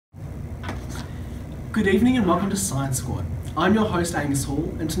Good evening and welcome to Science Squad. I'm your host Angus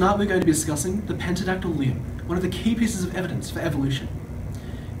Hall, and tonight we're going to be discussing the pentadactyl limb, one of the key pieces of evidence for evolution.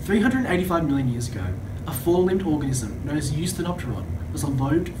 385 million years ago, a four-limbed organism known as Eusthenopteron was a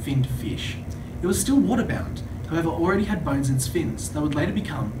lobed-finned fish. It was still water-bound, however already had bones in its fins that would later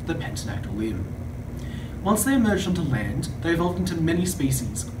become the pentadactyl limb. Once they emerged onto land, they evolved into many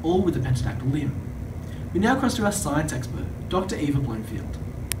species, all with the pentadactyl limb. We now cross to our science expert, Dr. Eva Bloomfield.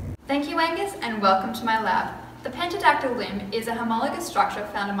 Thank you, Angus, and welcome to my lab. The pentadactyl limb is a homologous structure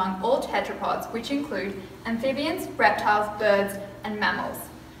found among all tetrapods, which include amphibians, reptiles, birds, and mammals.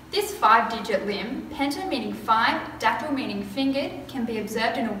 This 5-digit limb, penta meaning 5, dactyl meaning fingered, can be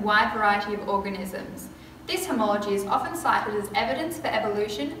observed in a wide variety of organisms. This homology is often cited as evidence for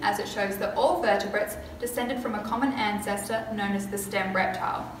evolution, as it shows that all vertebrates descended from a common ancestor known as the stem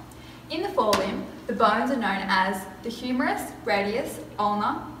reptile. In the forelimb, the bones are known as the humerus, radius,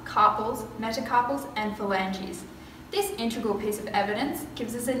 ulna, carpals, metacarpals, and phalanges. This integral piece of evidence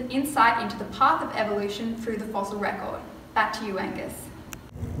gives us an insight into the path of evolution through the fossil record. Back to you, Angus.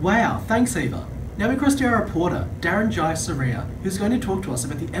 Wow, thanks Eva. Now we cross to our reporter, Darren Jai Soria, who's going to talk to us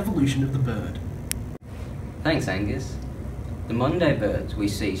about the evolution of the bird. Thanks, Angus. The modern-day birds we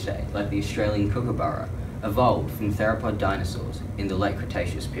see today, like the Australian kookaburra, evolved from theropod dinosaurs in the late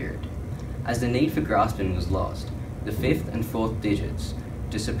Cretaceous period. As the need for grasping was lost, the 5th and 4th digits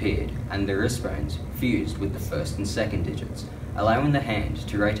disappeared and the wrist bones fused with the 1st and 2nd digits, allowing the hand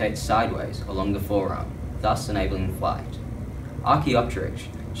to rotate sideways along the forearm, thus enabling flight. Archaeopteryx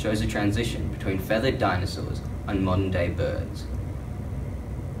shows a transition between feathered dinosaurs and modern-day birds.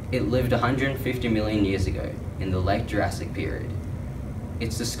 It lived 150 million years ago in the late Jurassic period.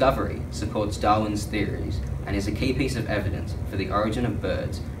 Its discovery supports Darwin's theories and is a key piece of evidence for the origin of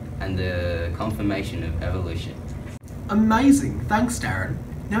birds and the confirmation of evolution. Amazing, thanks Darren.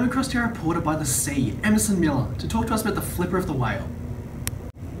 Now we cross to our reporter by the sea, Emerson Miller, to talk to us about the flipper of the whale.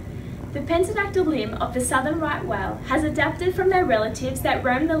 The pentadactyl limb of the southern right whale has adapted from their relatives that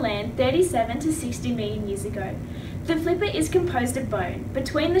roamed the land 37 to 60 million years ago. The flipper is composed of bone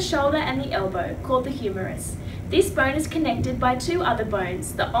between the shoulder and the elbow, called the humerus. This bone is connected by two other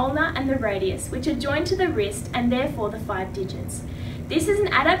bones, the ulna and the radius, which are joined to the wrist and therefore the 5 digits. This is an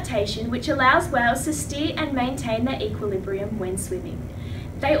adaptation which allows whales to steer and maintain their equilibrium when swimming.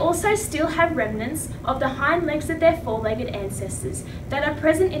 They also still have remnants of the hind legs of their four-legged ancestors that are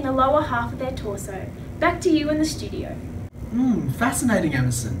present in the lower half of their torso. Back to you in the studio. Fascinating,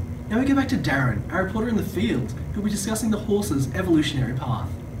 Emerson. Now we go back to Darren, our reporter in the field, who'll be discussing the horse's evolutionary path.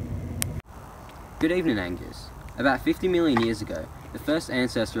 Good evening, Angus. About 50 million years ago, the first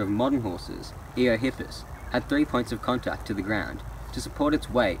ancestor of modern horses, Eohippus, had 3 points of contact to the ground to support its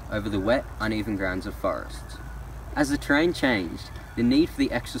weight over the wet, uneven grounds of forests. As the terrain changed, the need for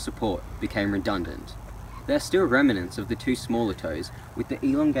the extra support became redundant. There are still remnants of the 2 smaller toes, with the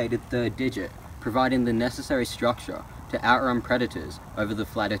elongated 3rd digit providing the necessary structure to outrun predators over the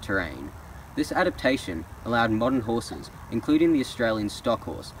flatter terrain. This adaptation allowed modern horses, including the Australian stock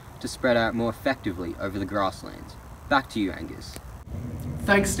horse, to spread out more effectively over the grasslands. Back to you, Angus.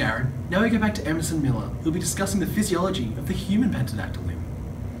 Thanks Darren. Now we go back to Emerson Miller, who'll be discussing the physiology of the human pentadactyl limb.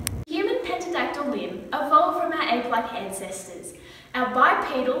 Human pentadactyl limb evolved from our ape-like ancestors. Our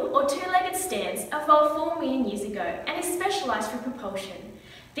bipedal or 2-legged stance evolved 4 million years ago and is specialised for propulsion.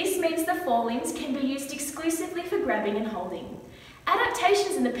 This means the forelimbs can be used exclusively for grabbing and holding.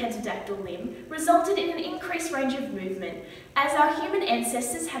 Adaptations in the pentadactyl limb resulted in an increased range of movement, as our human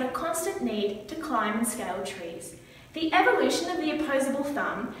ancestors had a constant need to climb and scale trees. The evolution of the opposable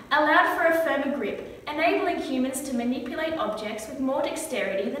thumb allowed for a firmer grip, enabling humans to manipulate objects with more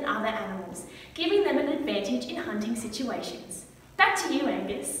dexterity than other animals, giving them an advantage in hunting situations. Back to you,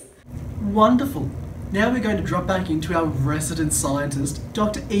 Angus. Wonderful. Now we're going to drop back into our resident scientist,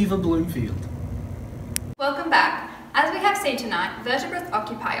 Dr. Eva Bloomfield. Welcome back. As we have seen tonight, vertebrates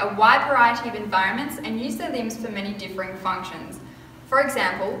occupy a wide variety of environments and use their limbs for many differing functions. For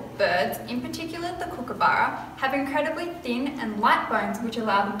example, birds, in particular the kookaburra, have incredibly thin and light bones which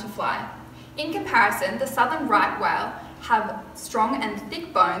allow them to fly. In comparison, the southern right whale have strong and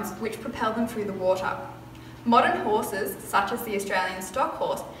thick bones which propel them through the water. Modern horses, such as the Australian stock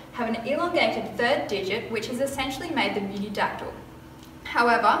horse, have an elongated 3rd digit which has essentially made them unidactyl.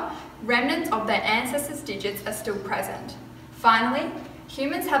 However, remnants of their ancestors' digits are still present. Finally,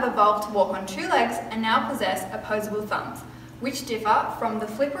 humans have evolved to walk on 2 legs and now possess opposable thumbs, which differ from the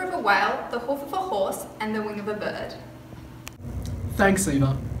flipper of a whale, the hoof of a horse, and the wing of a bird. Thanks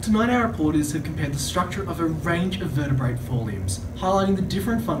Eva. Tonight our reporters have compared the structure of a range of vertebrate forelimbs, highlighting the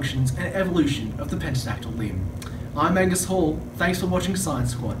different functions and evolution of the pentadactyl limb. I'm Angus Hall, thanks for watching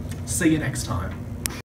Science Squad. See you next time.